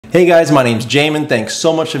Hey guys, my name's Jamin. Thanks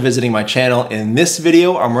so much for visiting my channel. In this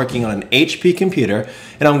video, I'm working on an HP computer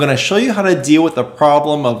and I'm gonna show you how to deal with the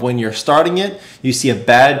problem of when you're starting it, you see a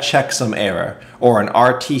bad checksum error or an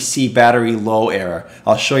RTC battery low error.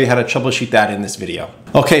 I'll show you how to troubleshoot that in this video.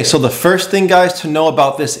 Okay, so the first thing guys to know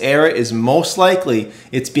about this error is most likely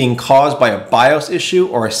it's being caused by a BIOS issue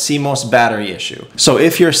or a CMOS battery issue. So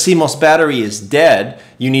if your CMOS battery is dead,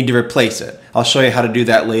 you need to replace it. I'll show you how to do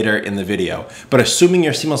that later in the video. But assuming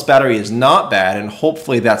your CMOS battery is not bad, and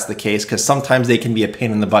hopefully that's the case because sometimes they can be a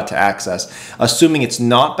pain in the butt to access. Assuming it's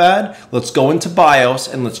not bad, let's go into BIOS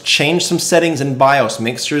and let's change some settings in BIOS,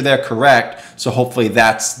 make sure they're correct, so hopefully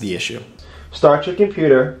that's the issue. Start your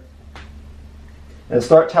computer and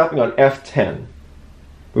start tapping on F10.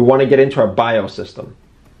 We want to get into our BIOS system.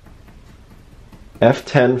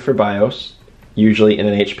 F10 for BIOS, usually in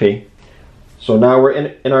an HP. So now we're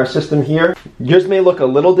in our system here. Yours may look a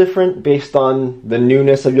little different based on the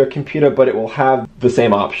newness of your computer, but it will have the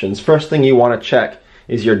same options. First thing you want to check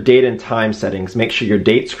is your date and time settings. Make sure your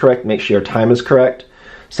date's correct, make sure your time is correct.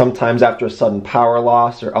 Sometimes after a sudden power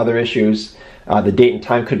loss or other issues, the date and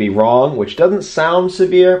time could be wrong, which doesn't sound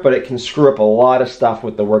severe, but it can screw up a lot of stuff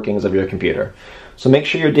with the workings of your computer. So make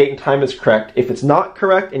sure your date and time is correct. If it's not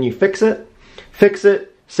correct and you fix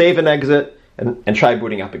it, save and exit, and try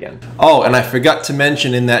booting up again. Oh, and I forgot to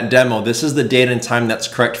mention in that demo, this is the date and time that's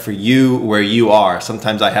correct for you where you are.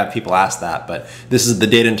 Sometimes I have people ask that, but this is the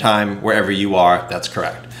date and time wherever you are, that's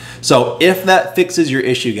correct. So if that fixes your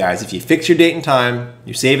issue, guys, if you fix your date and time,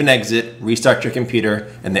 you save and exit, restart your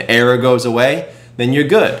computer, and the error goes away, then you're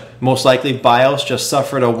good. Most likely BIOS just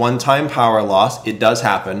suffered a one-time power loss. It does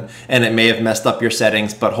happen, and it may have messed up your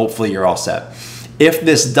settings, but hopefully you're all set. If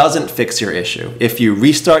this doesn't fix your issue, if you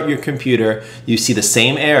restart your computer, you see the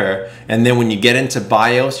same error, and then when you get into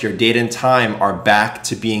BIOS, your date and time are back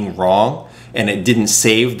to being wrong, and it didn't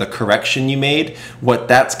save the correction you made, what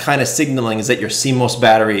that's kind of signaling is that your CMOS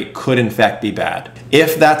battery could in fact be bad.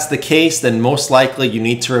 If that's the case, then most likely you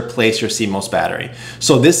need to replace your CMOS battery.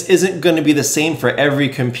 So this isn't going to be the same for every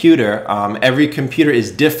computer. Every computer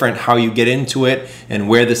is different how you get into it and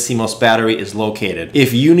where the CMOS battery is located.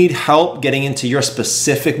 If you need help getting into your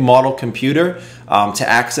specific model computer, to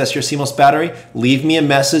access your CMOS battery, leave me a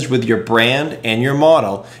message with your brand and your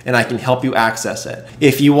model and I can help you access it.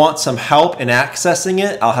 If you want some help in accessing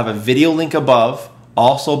it, I'll have a video link above,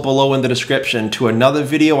 also below in the description, to another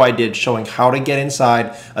video I did showing how to get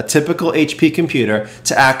inside a typical HP computer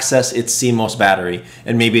to access its CMOS battery,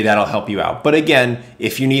 and maybe that'll help you out. But again,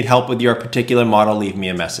 if you need help with your particular model, leave me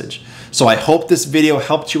a message. So I hope this video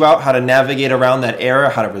helped you out how to navigate around that error,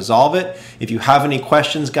 how to resolve it. If you have any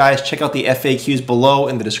questions, guys, check out the FAQs below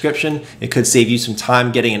in the description. It could save you some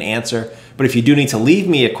time getting an answer. But if you do need to leave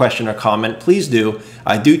me a question or comment, please do.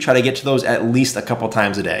 I do try to get to those at least a couple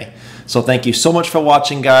times a day. So thank you so much for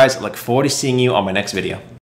watching, guys. I look forward to seeing you on my next video.